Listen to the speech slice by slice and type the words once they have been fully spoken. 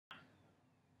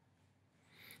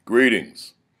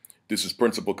Greetings. This is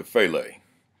Principal Kafele.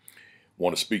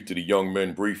 Want to speak to the young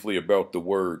men briefly about the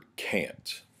word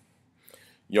can't.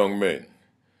 Young men,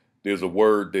 there's a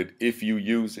word that if you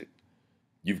use it,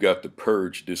 you've got to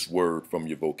purge this word from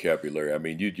your vocabulary. I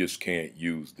mean, you just can't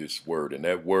use this word. And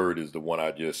that word is the one I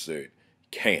just said,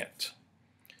 can't.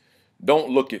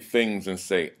 Don't look at things and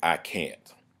say, I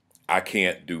can't. I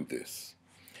can't do this.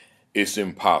 It's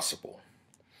impossible.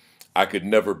 I could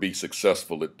never be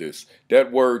successful at this.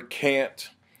 That word can't,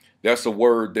 that's a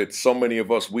word that so many of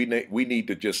us, we need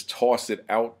to just toss it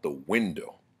out the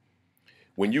window.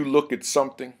 When you look at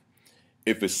something,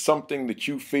 if it's something that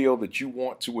you feel that you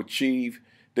want to achieve,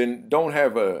 then don't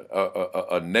have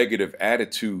a negative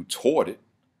attitude toward it.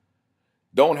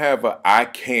 Don't have a I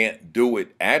can't do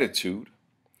it attitude.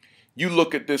 You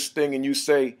look at this thing and you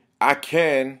say, I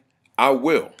can, I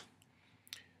will.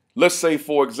 Let's say,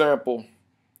 for example,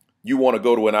 you want to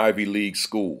go to an Ivy League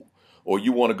school or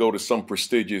you want to go to some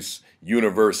prestigious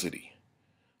university.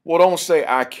 Well, don't say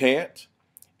I can't.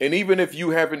 And even if you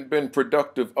haven't been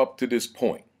productive up to this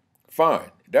point,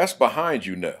 fine, that's behind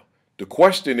you now. The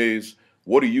question is,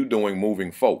 what are you doing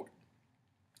moving forward?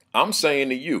 I'm saying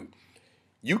to you,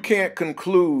 you can't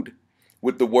conclude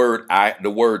with the words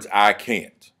I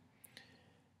can't.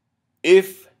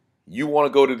 If you want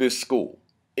to go to this school,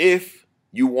 if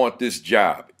you want this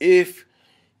job, if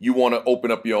you want to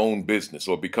open up your own business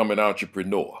or become an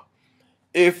entrepreneur,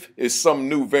 if it's some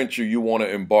new venture you want to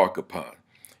embark upon,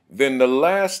 then the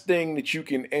last thing that you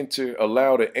can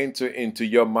allow to enter into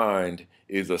your mind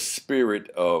is a spirit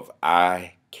of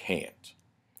I can't.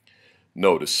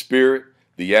 No, the spirit,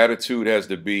 the attitude has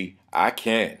to be I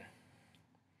can,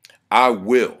 I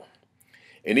will.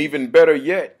 And even better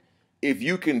yet, if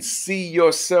you can see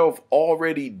yourself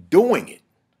already doing it.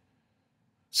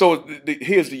 So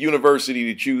here's the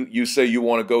university that you say you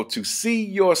want to go to. See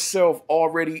yourself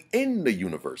already in the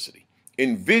university.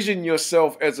 Envision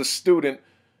yourself as a student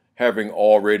having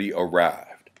already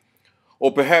arrived.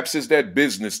 Or perhaps it's that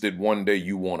business that one day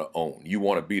you want to own. You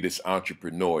want to be this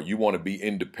entrepreneur. You want to be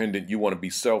independent. You want to be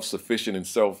self-sufficient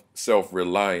and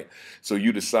self-reliant. So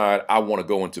you decide, I want to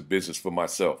go into business for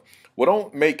myself. Well,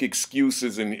 don't make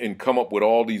excuses and come up with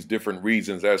all these different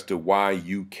reasons as to why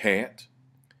you can't.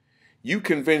 You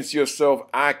convince yourself,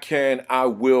 I can, I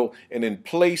will, and then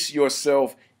place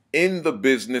yourself in the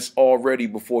business already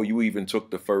before you even took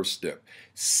the first step.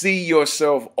 See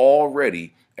yourself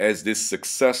already as this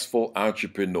successful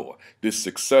entrepreneur, this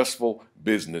successful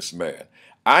businessman.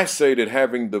 I say that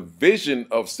having the vision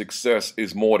of success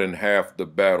is more than half the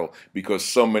battle because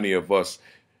so many of us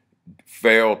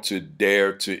fail to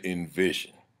dare to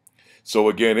envision. So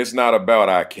again, it's not about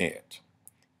I can't.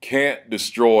 Can't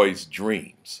destroys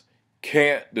dreams.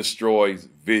 Can't destroys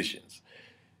visions.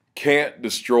 Can't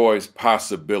destroys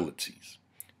possibilities.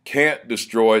 Can't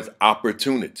destroys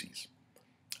opportunities.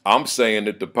 I'm saying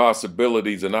that the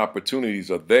possibilities and opportunities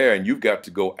are there and you've got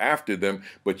to go after them,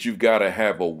 but you've got to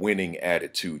have a winning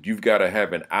attitude. You've got to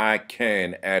have an I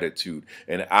can attitude,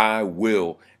 an I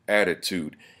will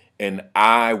attitude, and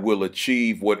I will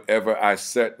achieve whatever I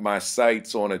set my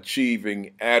sights on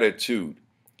achieving attitude.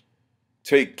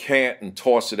 Take can't and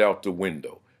toss it out the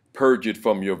window. Purge it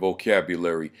from your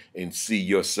vocabulary and see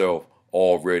yourself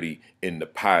already in the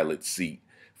pilot seat,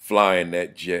 flying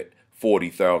that jet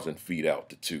 40,000 feet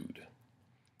altitude.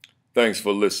 Thanks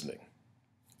for listening.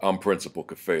 I'm Principal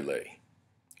Kafele.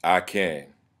 I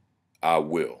can, I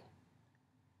will.